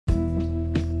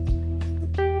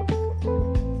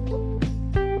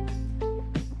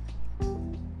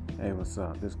What's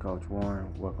up? This is Coach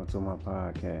Warren. Welcome to my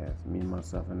podcast, Me,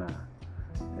 Myself, and I.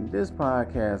 In this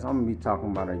podcast, I'm going to be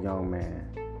talking about a young man.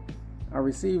 I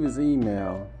received his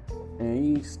email, and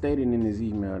he stated in his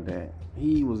email that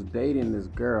he was dating this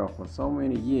girl for so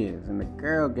many years, and the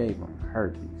girl gave him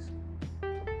herpes.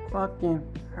 Fucking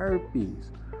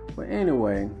herpes. But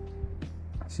anyway,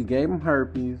 she gave him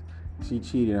herpes, she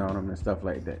cheated on him and stuff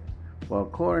like that. Well,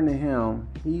 according to him,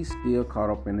 he's still caught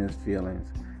up in his feelings,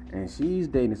 and she's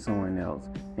dating someone else,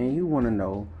 and he want to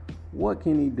know, what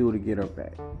can he do to get her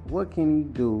back? What can he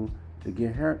do to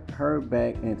get her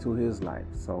back into his life?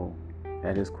 So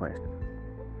that is question.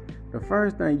 The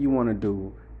first thing you want to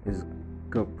do is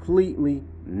completely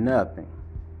nothing.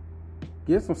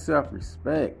 Get some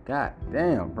self-respect. God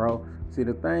damn, bro. See,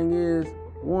 the thing is,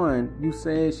 one, you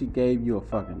said she gave you a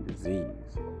fucking disease.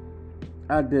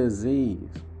 A disease.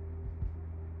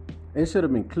 It should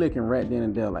have been clicking right then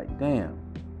and there like, damn,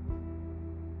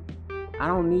 I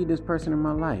don't need this person in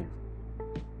my life.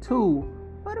 Two,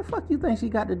 where the fuck you think she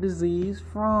got the disease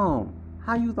from?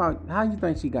 How you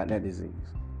think she got that disease?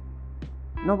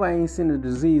 Nobody ain't sent the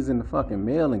disease in the fucking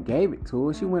mail and gave it to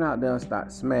her. She went out there and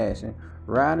started smashing,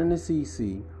 riding the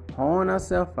CC, pouring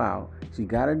herself out. She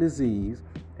got a disease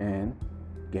and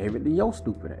gave it to your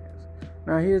stupid ass.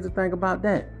 Now here's the thing about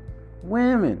that.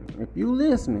 Women, if you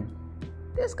listening,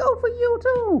 this go for you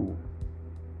too.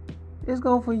 This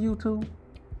go for you too.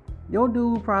 Your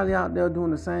dude probably out there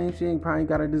doing the same shit and probably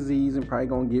got a disease and probably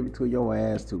gonna give it to your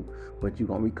ass too. But you're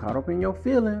gonna be caught up in your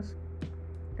feelings.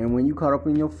 And when you caught up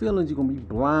in your feelings, you're gonna be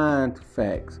blind to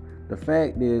facts. The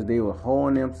fact is they were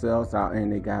holding themselves out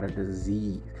and they got a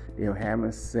disease. They were having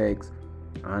sex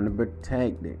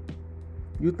unprotected.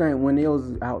 You think when they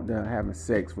was out there having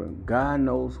sex with God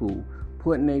knows who,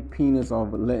 putting their penis on,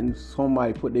 letting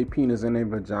somebody put their penis in their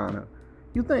vagina,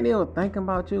 you think they were thinking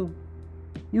about you?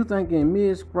 You think in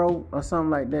mid-scroll or something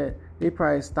like that, they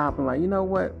probably stopping like, you know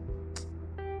what?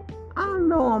 I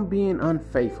know I'm being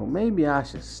unfaithful. Maybe I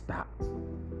should stop.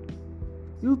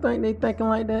 You think they thinking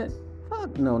like that?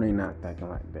 Fuck no, they not thinking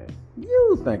like that.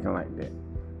 You thinking like that.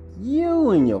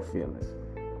 You and your feelings.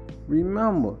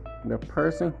 Remember, the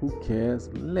person who cares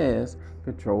less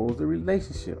controls the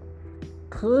relationship.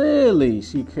 Clearly,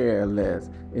 she cared less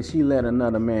if she let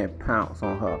another man pounce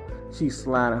on her. She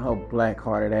sliding her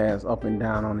black-hearted ass up and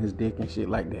down on his dick and shit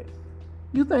like that.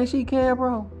 You think she care,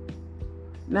 bro?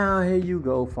 Now here you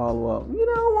go, follow up. You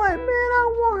know what, man?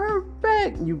 I want her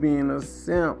back. You being a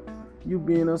simp. You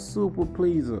being a super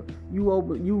pleaser. You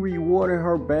rewarding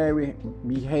her bad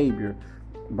behavior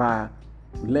by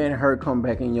letting her come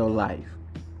back in your life.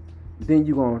 Then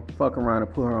you gonna fuck around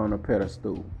and put her on a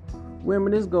pedestal.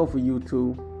 Women, this go for you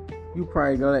too. You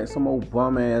probably gonna let some old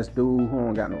bum ass dude who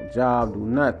don't got no job do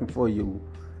nothing for you,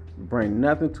 bring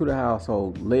nothing to the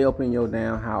household, lay up in your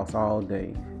damn house all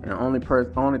day, and the only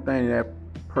thing that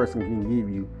person can give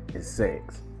you is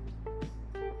sex.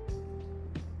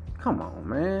 Come on,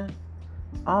 man.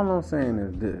 All I'm saying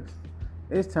is this: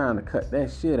 it's time to cut that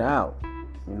shit out.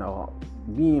 You know,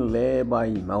 being led by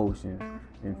emotions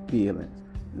and feelings.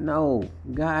 No,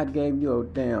 God gave you a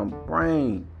damn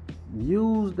brain.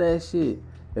 Use that shit.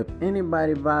 If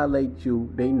anybody violates you,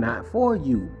 they not for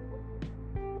you.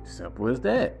 Simple as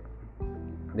that.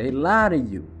 They lie to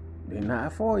you. They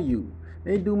not for you.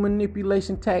 They do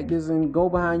manipulation tactics and go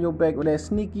behind your back with that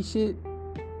sneaky shit.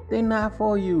 They not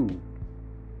for you.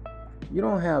 You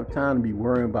don't have time to be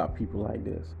worrying about people like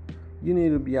this. You need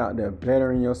to be out there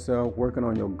bettering yourself, working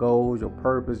on your goals, your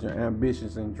purpose, your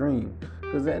ambitions and dreams.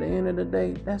 Because at the end of the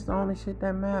day, that's the only shit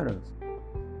that matters.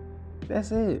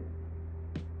 That's it.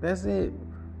 That's it.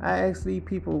 I ask these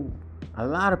people, a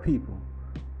lot of people,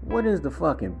 what is the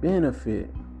fucking benefit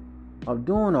of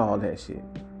doing all that shit?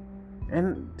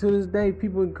 And to this day,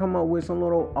 people come up with some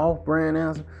little off-brand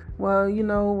answer. Well, you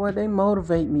know what? They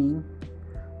motivate me.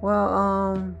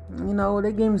 Well, you know,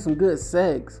 they give me some good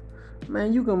sex.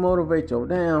 Man, you can motivate your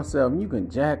damn self. You can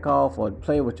jack off or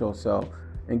play with yourself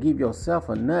and give yourself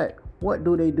a nut. What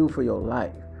do they do for your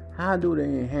life? How do they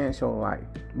enhance your life?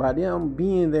 By them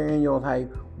being there in your life,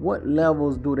 what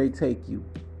levels do they take you?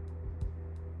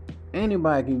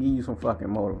 Anybody can give you some fucking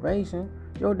motivation.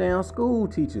 Your damn school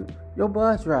teacher, your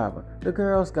bus driver, the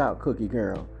Girl Scout cookie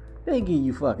girl. They give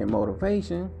you fucking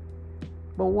motivation.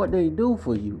 But what they do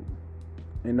for you?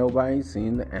 And nobody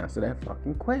seems to answer that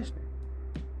fucking question.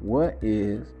 What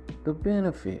is the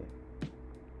benefit?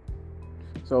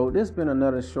 So this been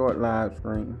another short live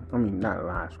stream. I mean, not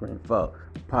live stream, fuck,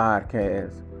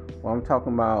 podcast. Well, I'm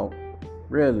talking about,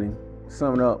 really,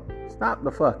 summing up, stop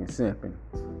the fucking simping.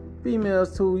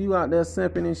 Females too, you out there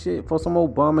simping and shit for some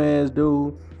old bum ass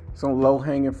dude some low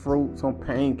hanging fruit, some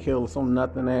painkiller, some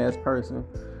nothing ass person.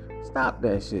 Stop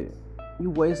that shit. You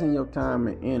wasting your time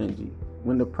and energy.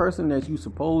 When the person that you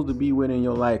supposed to be with in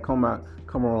your life come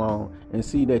along and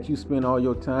see that you spend all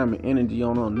your time and energy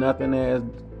on a nothing ass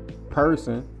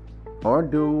person or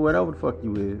dude, whatever the fuck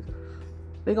you is,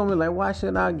 they gonna be like, why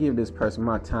should I give this person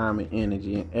my time and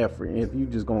energy and effort if you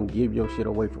just gonna give your shit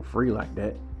away for free like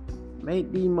that?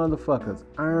 Make these motherfuckers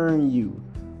earn you.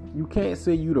 You can't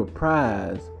say you the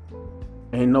prize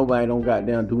and nobody don't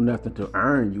goddamn do nothing to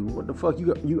earn you. What the fuck?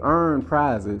 You earn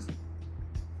prizes.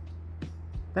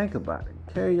 Think about it.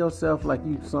 Carry yourself like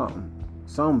you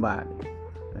somebody.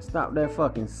 And stop that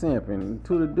fucking simping.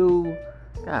 To the dude,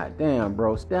 goddamn,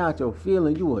 bro, stay out your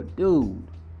feelings. You a dude.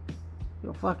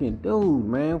 You're a fucking dude,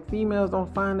 man. Females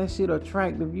don't find that shit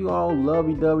attractive. You all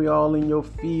lovey-dovey, all in your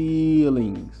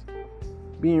feelings.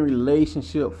 Being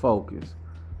relationship focused.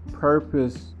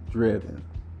 Purpose driven.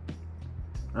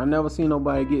 I never seen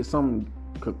nobody get something.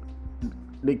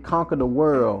 They conquer the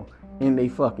world in they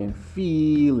fucking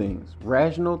feelings.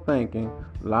 Rational thinking,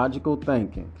 logical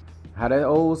thinking. How that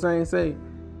old saying say,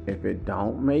 if it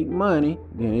don't make money,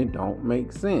 then it don't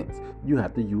make sense. You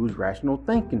have to use rational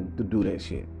thinking to do that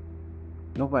shit.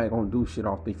 Nobody gonna do shit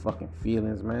off their fucking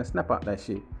feelings, man. Snap out that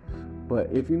shit.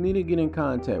 But if you need to get in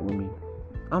contact with me,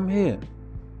 I'm here.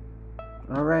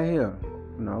 I'm right here.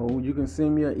 You can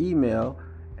send me an email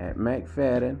at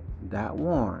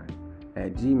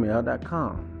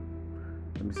mcfadden.warren@gmail.com.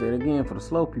 Let me say it again for the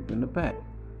slow people in the back.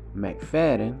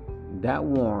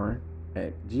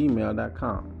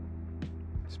 mcfadden.warren@gmail.com.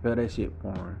 Spell that shit,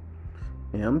 Warren.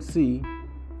 McFadden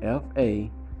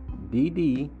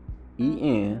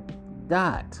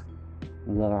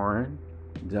 .Warren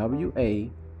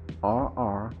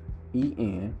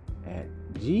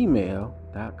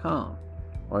WARREN@gmail.com.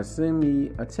 Or send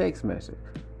me a text message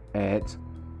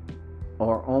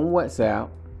or on WhatsApp.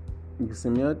 You can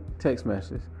send me a text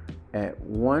message at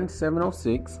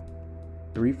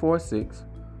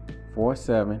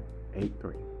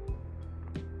 1-706-346-4783.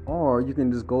 Or you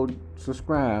can just go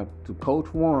subscribe to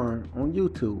Coach Warren on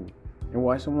YouTube and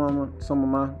watch some of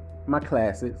my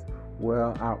classes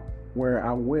where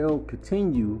I will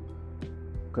continue,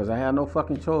 because I have no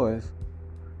fucking choice,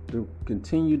 to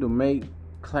continue to make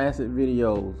classic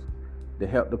videos to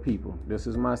help the people. This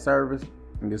is my service,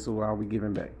 and this is what I'll be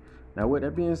giving back. Now, with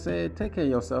that being said, take care of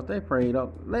yourself. Stay prayed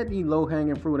up. Let these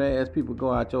low-hanging fruit ass people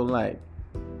go out your life.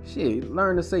 Shit,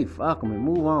 learn to say fuck them and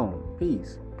move on.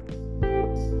 Peace.